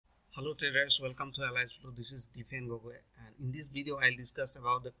Hello traders, welcome to Aliceblu. This is Dipen Gogwe, and in this video I'll discuss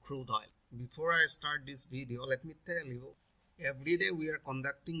about the crude oil. Before I start this video, let me tell you, every day we are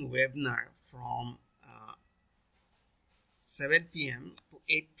conducting webinar from 7 p.m. to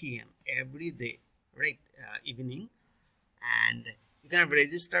 8 p.m. every day, right? Evening, and you can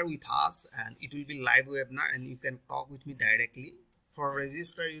register with us and it will be live webinar and you can talk with me directly. For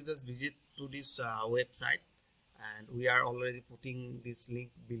register, you just visit to this website, and we are already putting this link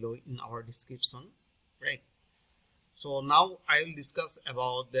below in our description, right? So now I will discuss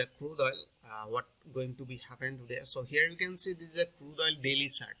about the crude oil, what going to be happen today. So here you can see this is a crude oil daily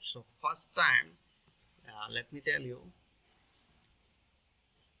chart. So first time, let me tell you.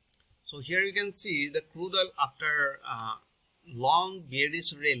 So here you can see the crude oil after long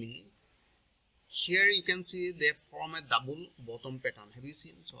bearish rally. Here you can see they form a double bottom pattern. Have you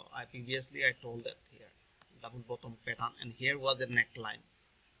seen? So I told that here double bottom pattern, and here was the neckline,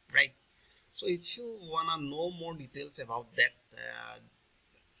 right? So if you wanna know more details about that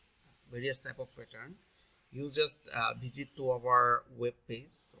various type of pattern, you just visit to our web page.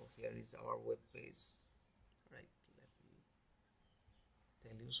 So here is our web page, right? Let me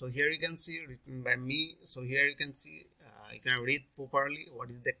tell you. So here you can see written by me. So here you can see you can read properly what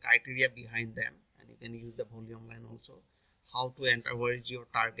is the criteria behind them, and you can use the volume line also, how to enter, where is your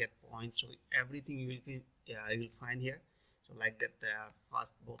target point. So everything you will find here. So like that,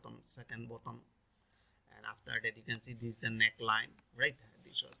 first bottom, second bottom, and after that you can see this is the neckline, right?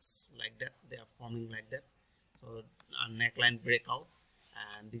 This was like that, they are forming like that. So neckline breakout,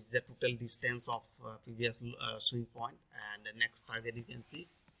 and this is the total distance of previous swing point, and the next target you can see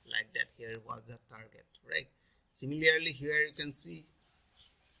like that. Here was the target, right? Similarly here you can see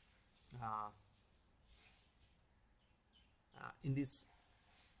in this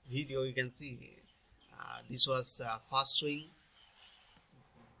video you can see this was first swing,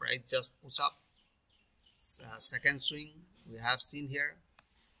 right? Just push up. Second swing we have seen here.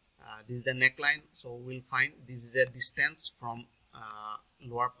 This is the neckline. So we'll find this is a distance from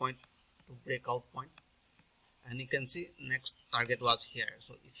lower point to breakout point, and you can see next target was here.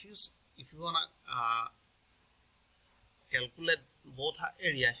 So if you wanna calculate both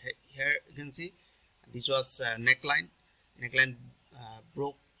area, here you can see this was neckline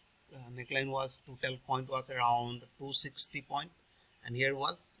broke. Neckline was total point was around 260 point, and here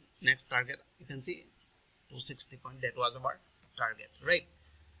was next target, you can see 260 point, that was our target, right?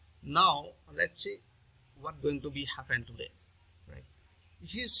 Now let's see what going to be happen today, right?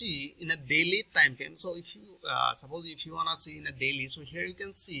 If you see in a daily time frame, so if you suppose if you wanna see in a daily, so here you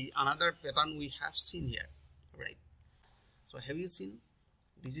can see another pattern we have seen here, right? So have you seen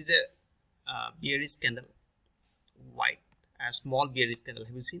this is a bearish candle, white, a small bearish candle,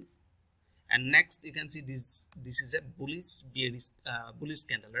 have you seen? And next you can see this is a bullish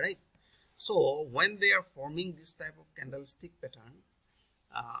candle, right? So when they are forming this type of candlestick pattern,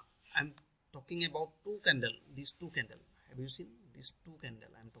 I'm talking about these two candle. Have you seen these two candle?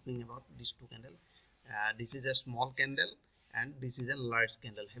 I'm talking about these two candle. This is a small candle and this is a large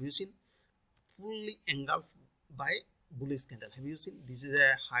candle. Have you seen? Fully engulfed by bullish candle. Have you seen? This is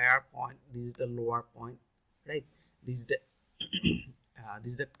a higher point, this is the lower point, right? This is the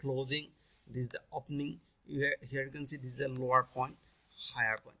this is the closing, this is the opening. Here you can see this is the lower point,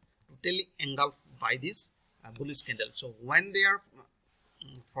 higher point, totally engulfed by this bullish candle. So when they are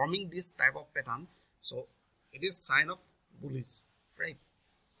forming this type of pattern, so it is sign of bullish, right?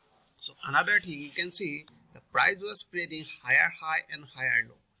 So another thing you can see, the price was spreading higher high and higher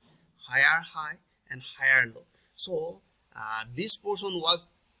low, higher high and higher low. So this portion was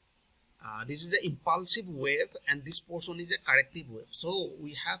this is an impulsive wave, and this portion is a corrective wave. So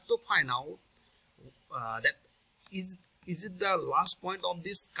we have to find out that is it the last point of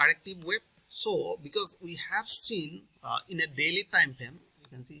this corrective wave. So because we have seen in a daily time frame, you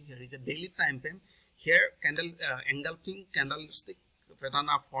can see here is a daily time frame, here candle engulfing candlestick pattern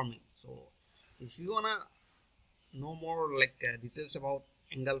are forming. So if you wanna know more like details about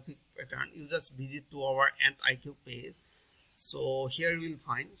engulfing pattern, you just visit to our IQ page. So here you will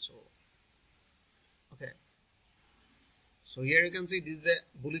find. So okay, so here you can see this is the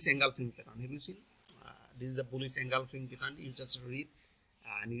bullish engulfing pattern. Have you seen? This is the bullish engulfing pattern. You just read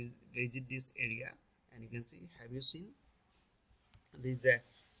and you visit this area, and you can see. Have you seen? This is a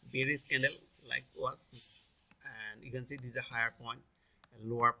bearish candle like was, and you can see this is a higher point, a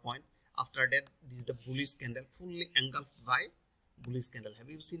lower point. After that, this is the bullish candle, fully engulfed by bullish candle. Have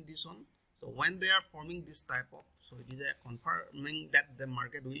you seen this one? So when they are forming this type of, so it is a confirming that the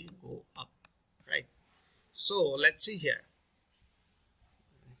market will go up, right? So let's see here.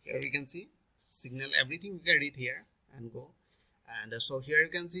 Here we can see signal, everything we can read here and go. And so here you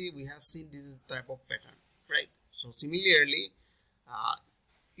can see we have seen this type of pattern, right? So similarly,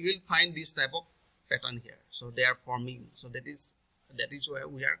 you will find this type of pattern here. So they are forming. So that is why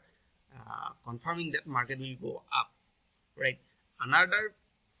we are confirming that market will go up, right? Another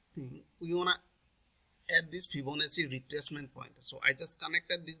thing, we wanna add this Fibonacci retracement point. So I just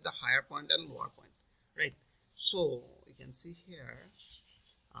connected this the higher point and lower point, right? So you can see here,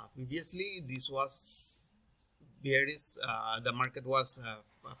 previously this was bearish, the market was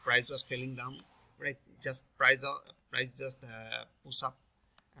price was falling down, right? Just price just push up,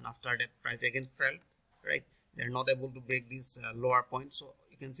 and after that price again fell, right? They're not able to break this lower point. So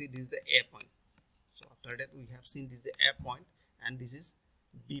you can see this is the A point. So after that we have seen this is the A point and this is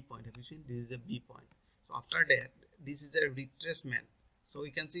B point. Have you seen this is the B point? So after that this is a retracement. So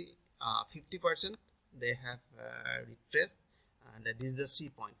you can see 50% they have retraced, and this is the C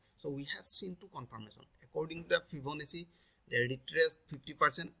point. So we have seen two confirmation. According to the Fibonacci, they retraced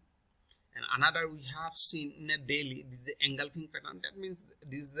 50%, and another we have seen in a daily, this is the engulfing pattern. That means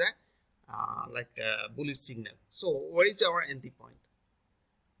this is a like a bullish signal. So where is our entry point,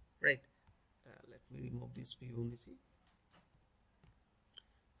 right? Let me remove this Fibonacci.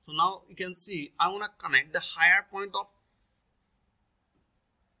 So now you can see I want to connect the higher point of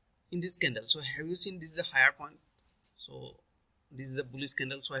in this candle. So have you seen this is the higher point? So this is a bullish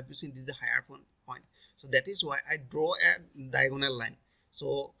candle. So have you seen this is the higher point? So that is why I draw a diagonal line.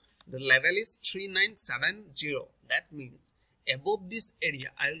 So the level is 3970. That means above this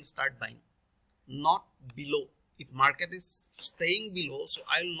area I will start buying, not below. If market is staying below, so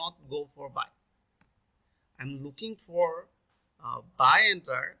I will not go for buy. I'm looking for buy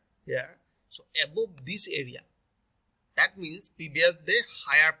enter here. So above this area, that means previous day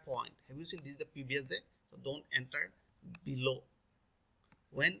higher point. Have you seen this is the previous day? So don't enter below.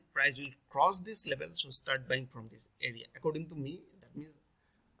 When price will cross this level, so start buying from this area. According to me, that means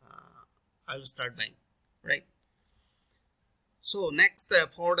I will start buying, right? So next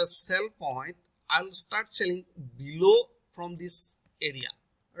for the sell point, I will start selling below from this area,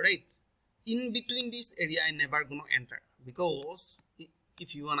 right? In between this area, I never gonna enter, because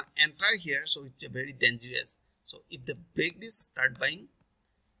if you wanna enter here, so it's a very dangerous. So if they break this, start buying.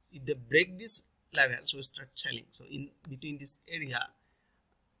 If they break this level, so start selling. So in between this area,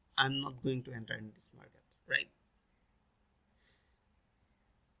 I'm not going to enter in this market, right?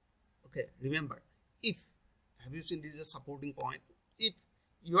 Okay, remember, if have you seen this is a supporting point? If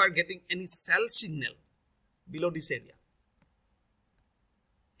you are getting any sell signal below this area,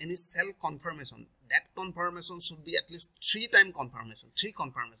 any sell confirmation, that confirmation should be at least 3 times confirmation, 3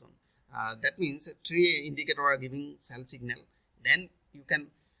 confirmation. That means 3 indicator are giving sell signal. Then you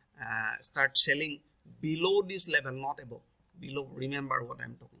can start selling below this level, not above. Below, remember what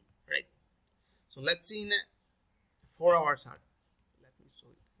I'm talking, right? So let's see in a 4-hour chart. Let me show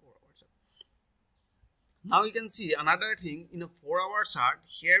you 4-hour chart. Now you can see another thing in a 4-hour chart.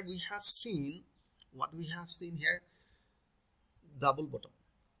 Here we have seen what we have seen here, double bottom.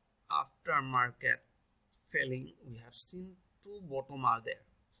 After market failing, we have seen 2 bottom are there.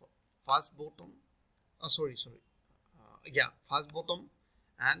 So first bottom, first bottom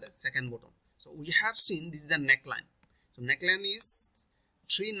and second bottom. So we have seen this is the neckline. So neckline is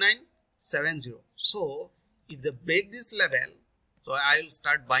 3970. So if they break this level, so I will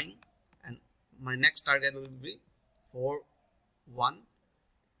start buying, and my next target will be 410,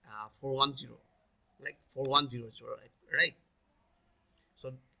 like 4100, right?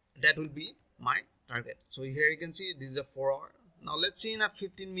 So that will be my target. So here you can see this is a 4-hour. Now let's see in a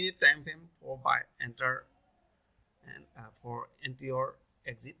 15-minute time frame for buy, enter, and for entry or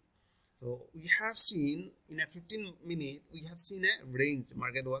exit. So we have seen in a 15-minute, we have seen a range.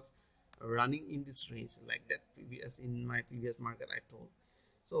 Market was running in this range like that in my previous market I told.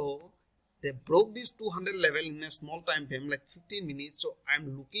 So they broke this 200 level in a small time frame like 15 minutes. So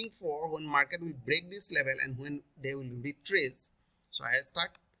I'm looking for when market will break this level and when they will retrace. So I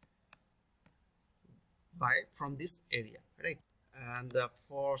start buy from this area, right? And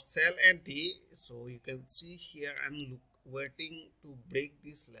for sell entry, so you can see here I'm waiting to break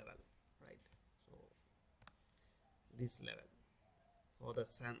this level, right? So this level for the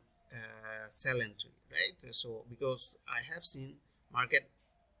sell entry, right? So because I have seen market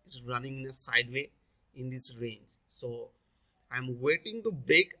is running in a sideway in this range, so I'm waiting to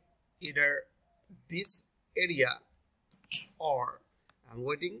break either this area or I'm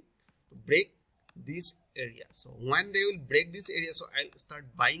waiting to break this area. So when they will break this area, so I'll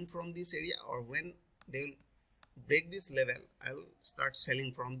start buying from this area, or when they will break this level, I will start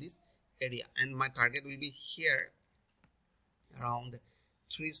selling from this area, and my target will be here around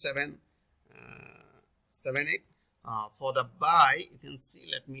 3778, For the buy, you can see,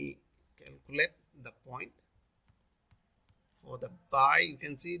 let me calculate the point. For the buy, you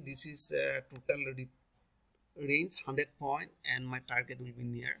can see this is total range 100 point, and my target will be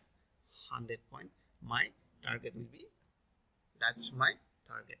near 100 point. My target will be, that's my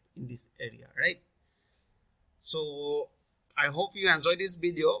target in this area, right? So I hope you enjoyed this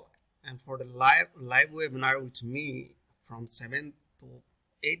video, and for the live webinar with me from 7 to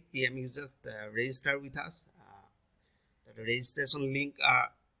 8 p.m. you just register with us. The registration link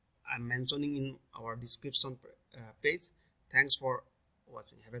I'm mentioning in our description page. Thanks for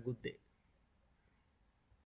watching. Have a good day.